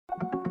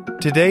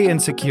Today in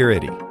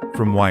Security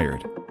from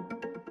Wired.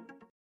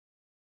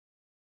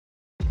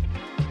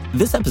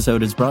 This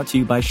episode is brought to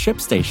you by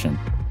ShipStation.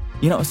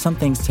 You know, some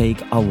things take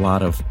a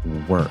lot of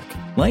work,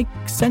 like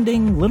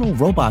sending little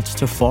robots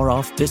to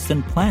far-off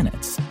distant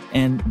planets.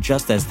 And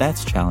just as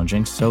that's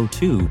challenging, so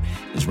too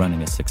is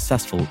running a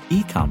successful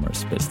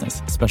e-commerce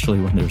business, especially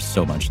when there's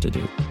so much to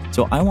do.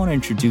 So I want to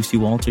introduce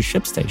you all to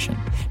ShipStation.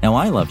 Now,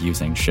 I love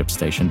using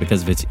ShipStation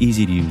because of its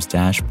easy-to-use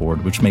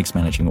dashboard, which makes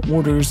managing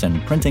orders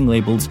and printing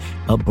labels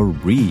a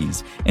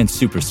breeze and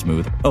super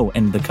smooth. Oh,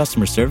 and the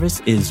customer service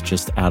is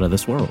just out of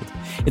this world.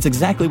 It's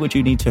exactly what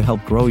you need to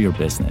help grow your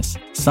business.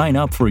 Sign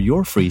up for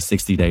your free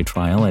 60-day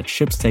trial at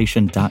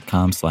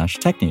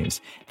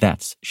shipstation.com/technews.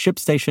 That's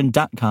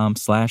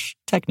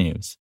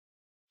shipstation.com/technews.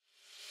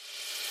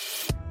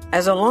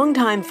 As a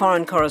longtime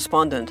foreign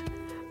correspondent,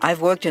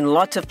 I've worked in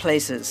lots of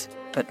places,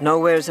 but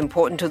nowhere as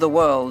important to the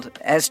world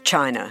as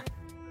China.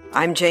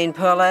 I'm Jane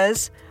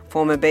Perlez,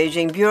 former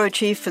Beijing bureau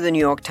chief for the New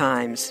York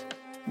Times.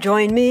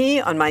 Join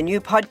me on my new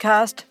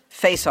podcast,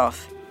 Face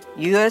Off,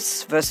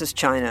 US versus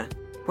China,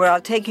 where I'll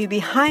take you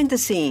behind the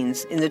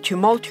scenes in the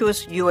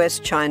tumultuous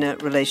US-China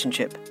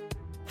relationship.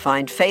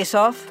 Find Face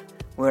Off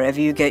wherever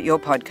you get your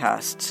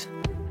podcasts.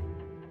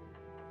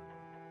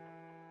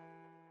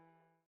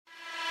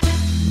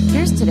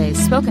 Here's today's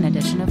spoken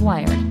edition of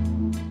Wired.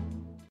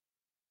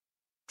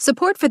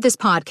 Support for this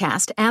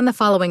podcast and the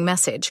following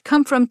message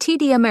come from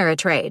TD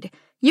Ameritrade.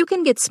 You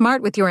can get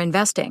smart with your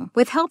investing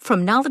with help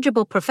from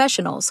knowledgeable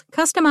professionals,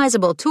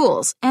 customizable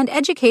tools, and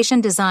education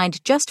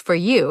designed just for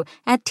you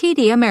at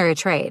TD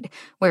Ameritrade,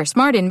 where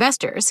smart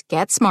investors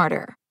get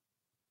smarter.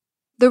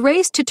 The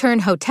race to turn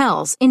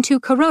hotels into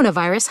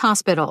coronavirus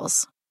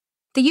hospitals.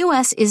 The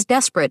U.S. is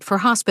desperate for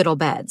hospital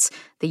beds.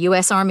 The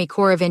U.S. Army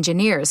Corps of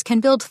Engineers can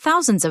build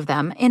thousands of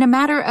them in a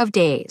matter of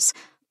days.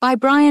 By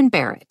Brian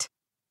Barrett.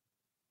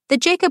 The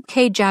Jacob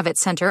K. Javits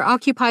Center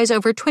occupies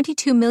over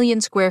 22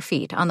 million square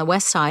feet on the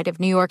west side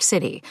of New York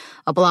City,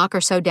 a block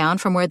or so down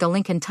from where the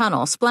Lincoln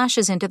Tunnel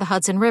splashes into the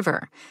Hudson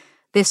River.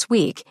 This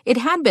week, it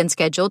had been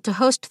scheduled to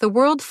host the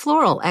World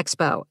Floral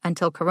Expo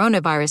until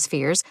coronavirus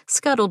fears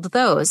scuttled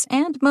those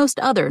and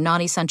most other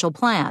non-essential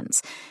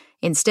plans.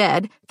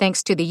 Instead,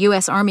 thanks to the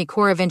U.S. Army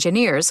Corps of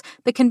Engineers,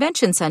 the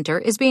convention center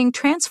is being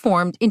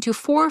transformed into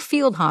 4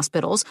 field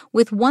hospitals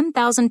with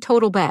 1,000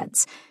 total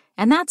beds.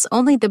 And that's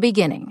only the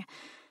beginning.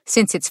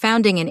 Since its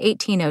founding in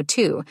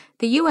 1802,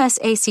 the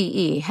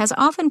USACE has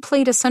often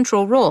played a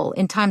central role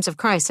in times of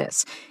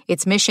crisis.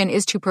 Its mission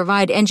is to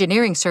provide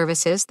engineering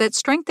services that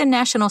strengthen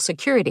national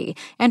security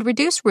and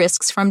reduce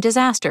risks from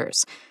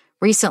disasters.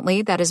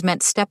 Recently, that has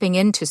meant stepping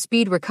in to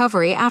speed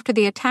recovery after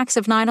the attacks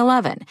of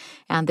 9/11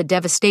 and the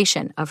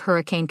devastation of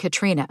Hurricane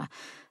Katrina.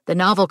 The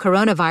novel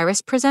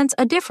coronavirus presents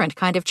a different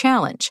kind of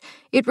challenge.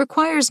 It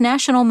requires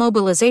national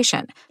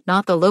mobilization,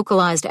 not the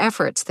localized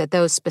efforts that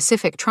those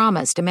specific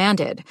traumas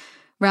demanded.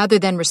 Rather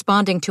than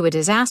responding to a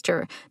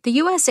disaster, the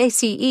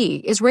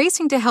USACE is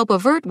racing to help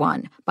avert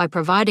one by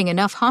providing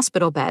enough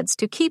hospital beds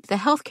to keep the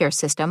healthcare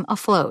system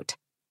afloat.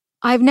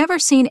 I've never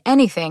seen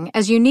anything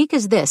as unique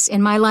as this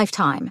in my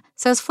lifetime,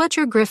 says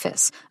Fletcher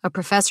Griffiths, a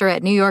professor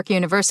at New York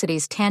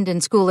University's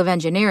Tandon School of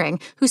Engineering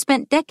who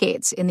spent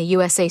decades in the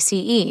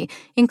USACE,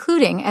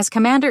 including as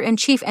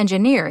commander-in-chief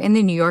engineer in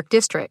the New York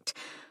district.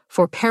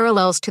 For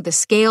parallels to the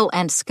scale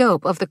and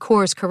scope of the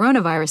Corps'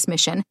 coronavirus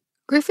mission,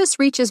 Griffiths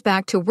reaches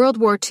back to World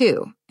War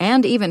II,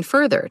 and even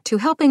further to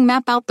helping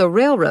map out the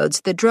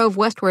railroads that drove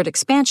westward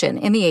expansion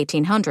in the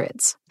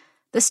 1800s.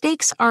 The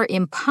stakes are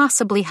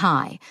impossibly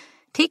high.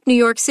 Take New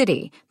York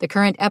City, the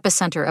current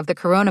epicenter of the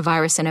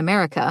coronavirus in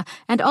America,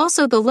 and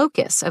also the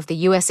locus of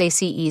the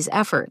USACE's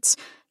efforts.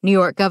 New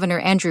York Governor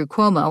Andrew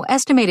Cuomo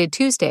estimated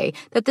Tuesday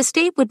that the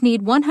state would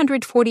need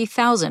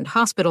 140,000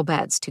 hospital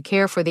beds to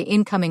care for the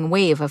incoming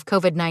wave of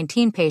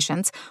COVID-19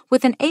 patients,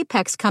 with an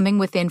apex coming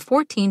within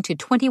 14 to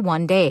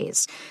 21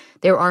 days.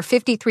 There are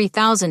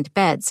 53,000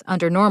 beds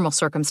under normal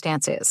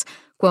circumstances.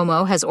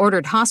 Cuomo has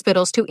ordered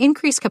hospitals to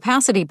increase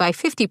capacity by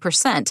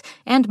 50%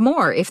 and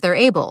more if they're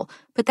able,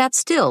 but that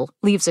still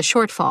leaves a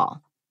shortfall.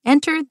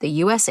 Enter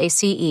the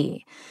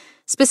USACE.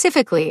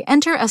 Specifically,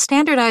 enter a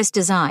standardized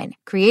design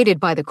created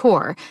by the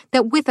Corps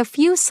that with a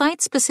few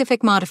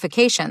site-specific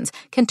modifications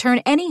can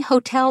turn any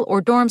hotel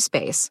or dorm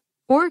space,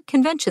 or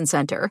convention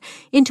center,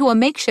 into a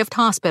makeshift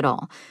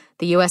hospital.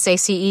 The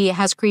USACE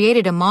has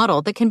created a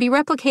model that can be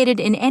replicated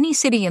in any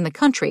city in the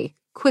country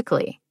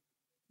quickly.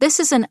 This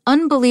is an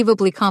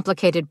unbelievably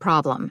complicated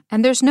problem,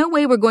 and there's no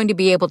way we're going to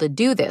be able to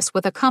do this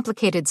with a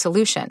complicated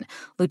solution,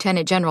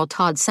 Lieutenant General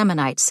Todd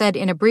Semonite said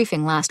in a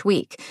briefing last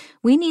week.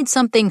 We need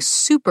something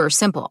super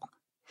simple.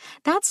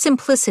 That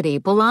simplicity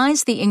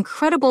belies the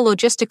incredible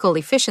logistical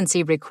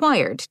efficiency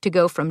required to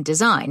go from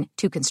design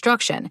to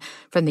construction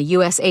from the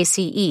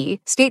USACE,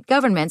 state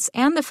governments,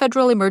 and the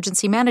Federal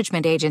Emergency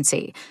Management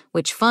Agency,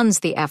 which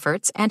funds the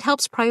efforts and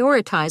helps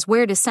prioritize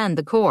where to send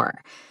the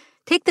Corps.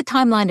 Take the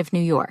timeline of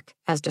New York,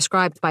 as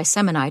described by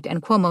Semonite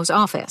and Cuomo's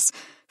office.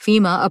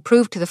 FEMA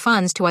approved the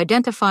funds to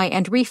identify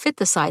and refit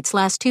the sites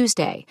last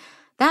Tuesday.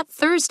 That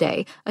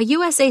Thursday, a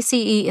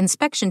USACE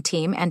inspection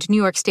team and New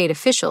York State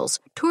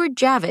officials toured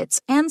Javits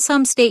and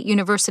some State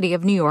University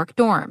of New York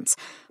dorms.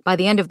 By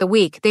the end of the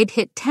week, they'd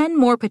hit 10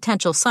 more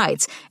potential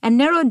sites and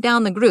narrowed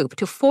down the group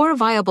to 4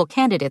 viable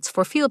candidates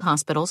for field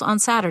hospitals on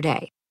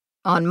Saturday.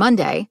 On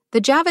Monday,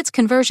 the Javits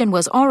conversion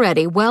was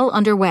already well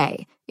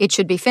underway. It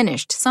should be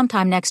finished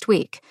sometime next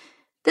week.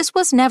 This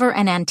was never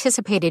an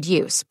anticipated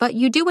use, but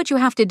you do what you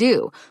have to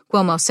do,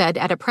 Cuomo said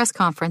at a press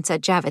conference at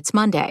Javits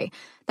Monday.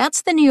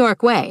 That's the New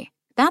York way.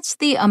 That's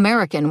the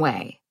American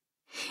way.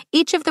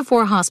 Each of the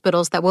 4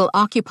 hospitals that will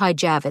occupy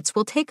Javits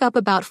will take up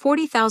about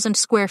 40,000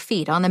 square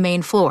feet on the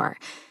main floor.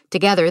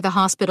 Together, the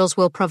hospitals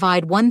will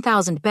provide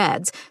 1,000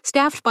 beds,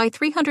 staffed by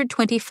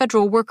 320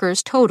 federal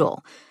workers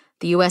total.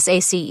 The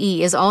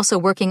USACE is also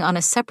working on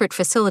a separate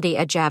facility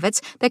at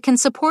Javits that can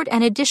support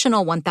an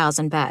additional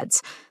 1,000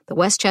 beds. The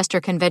Westchester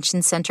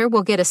Convention Center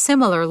will get a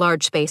similar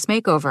large space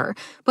makeover,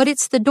 but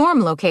it's the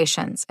dorm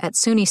locations at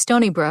SUNY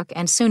Stony Brook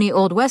and SUNY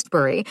Old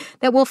Westbury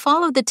that will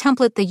follow the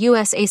template the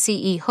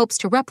USACE hopes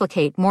to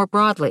replicate more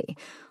broadly.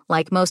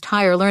 Like most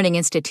higher learning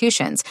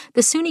institutions,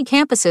 the SUNY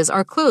campuses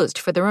are closed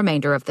for the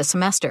remainder of the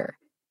semester.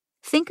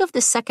 Think of the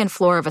second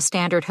floor of a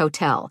standard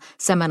hotel,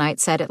 Semonite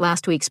said at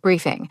last week's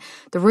briefing.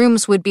 The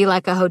rooms would be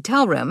like a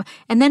hotel room,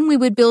 and then we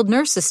would build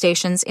nurses'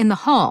 stations in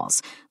the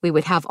halls. We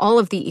would have all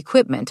of the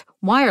equipment,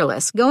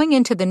 wireless, going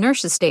into the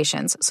nurses'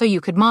 stations so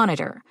you could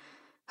monitor.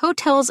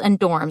 Hotels and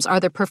dorms are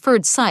the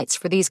preferred sites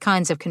for these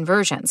kinds of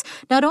conversions,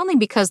 not only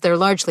because they're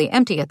largely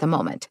empty at the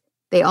moment.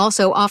 They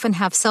also often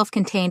have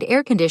self-contained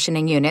air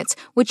conditioning units,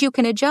 which you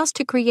can adjust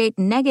to create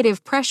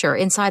negative pressure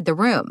inside the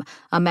room,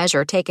 a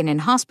measure taken in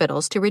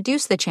hospitals to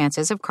reduce the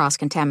chances of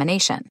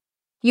cross-contamination.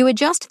 You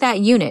adjust that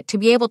unit to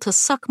be able to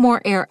suck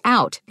more air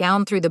out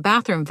down through the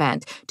bathroom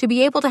vent to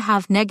be able to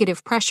have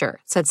negative pressure,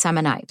 said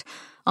Semonite.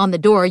 On the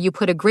door, you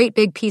put a great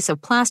big piece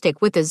of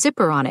plastic with a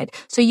zipper on it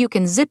so you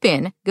can zip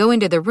in, go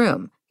into the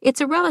room.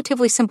 It's a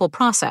relatively simple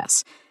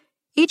process.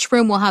 Each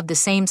room will have the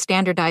same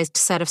standardized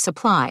set of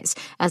supplies,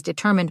 as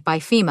determined by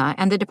FEMA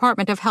and the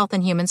Department of Health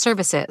and Human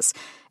Services.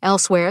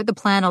 Elsewhere, the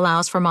plan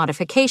allows for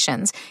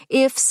modifications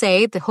if,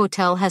 say, the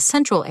hotel has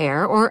central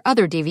air or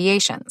other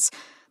deviations.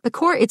 The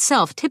Corps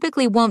itself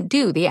typically won't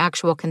do the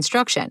actual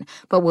construction,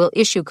 but will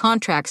issue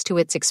contracts to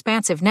its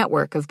expansive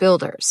network of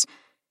builders.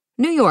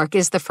 New York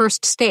is the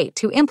first state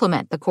to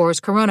implement the Corps'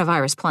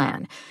 coronavirus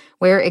plan.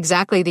 Where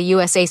exactly the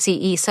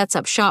USACE sets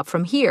up shop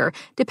from here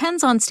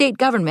depends on state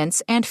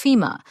governments and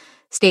FEMA.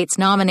 States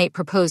nominate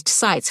proposed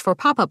sites for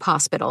pop-up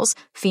hospitals,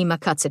 FEMA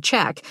cuts a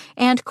check,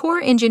 and Corps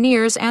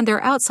engineers and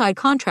their outside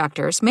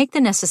contractors make the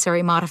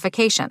necessary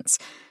modifications.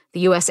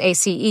 The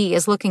USACE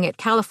is looking at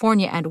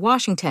California and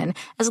Washington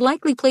as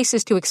likely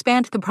places to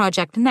expand the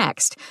project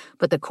next,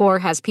 but the Corps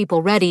has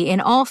people ready in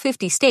all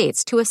 50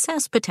 states to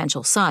assess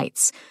potential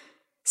sites.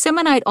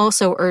 Semonite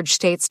also urged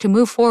states to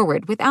move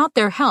forward without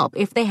their help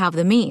if they have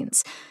the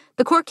means.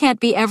 The Corps can't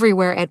be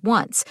everywhere at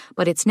once,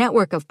 but its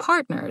network of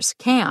partners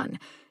can.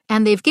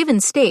 And they've given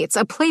states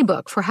a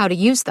playbook for how to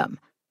use them.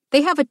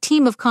 They have a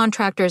team of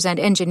contractors and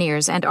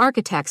engineers and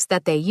architects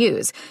that they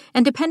use,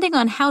 and depending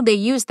on how they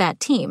use that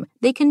team,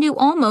 they can do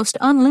almost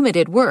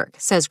unlimited work,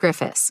 says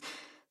Griffiths.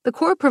 The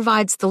Corps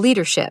provides the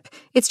leadership.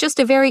 It's just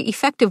a very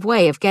effective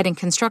way of getting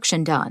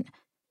construction done.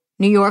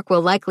 New York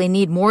will likely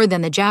need more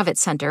than the Javits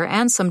Center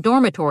and some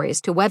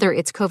dormitories to weather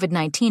its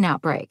COVID-19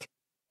 outbreak.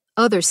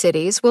 Other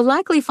cities will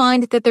likely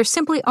find that there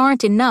simply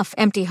aren't enough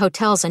empty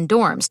hotels and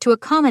dorms to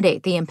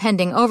accommodate the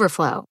impending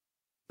overflow.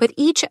 But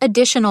each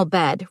additional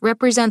bed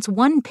represents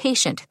one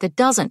patient that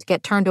doesn't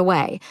get turned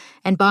away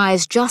and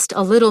buys just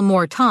a little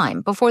more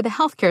time before the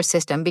healthcare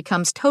system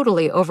becomes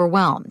totally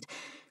overwhelmed.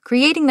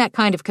 Creating that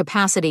kind of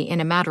capacity in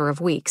a matter of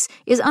weeks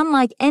is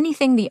unlike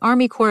anything the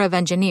Army Corps of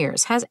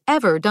Engineers has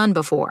ever done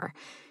before.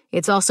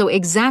 It's also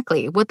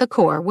exactly what the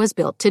Corps was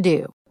built to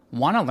do.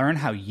 Want to learn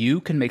how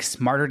you can make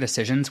smarter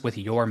decisions with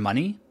your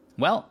money?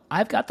 Well,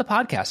 I've got the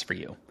podcast for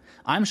you.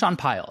 I'm Sean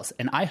Piles,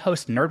 and I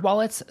host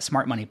NerdWallet's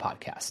Smart Money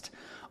Podcast.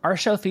 Our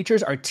show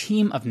features our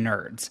team of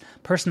nerds,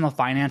 personal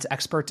finance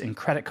experts in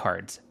credit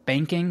cards,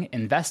 banking,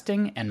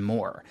 investing, and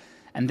more.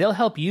 And they'll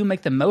help you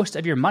make the most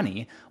of your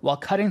money while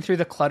cutting through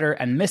the clutter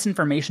and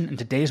misinformation in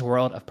today's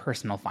world of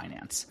personal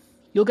finance.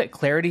 You'll get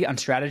clarity on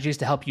strategies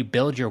to help you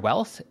build your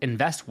wealth,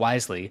 invest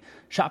wisely,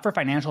 shop for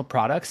financial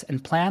products,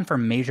 and plan for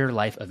major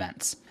life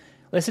events.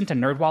 Listen to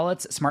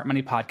NerdWallet's Smart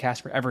Money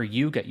Podcast wherever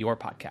you get your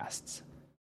podcasts.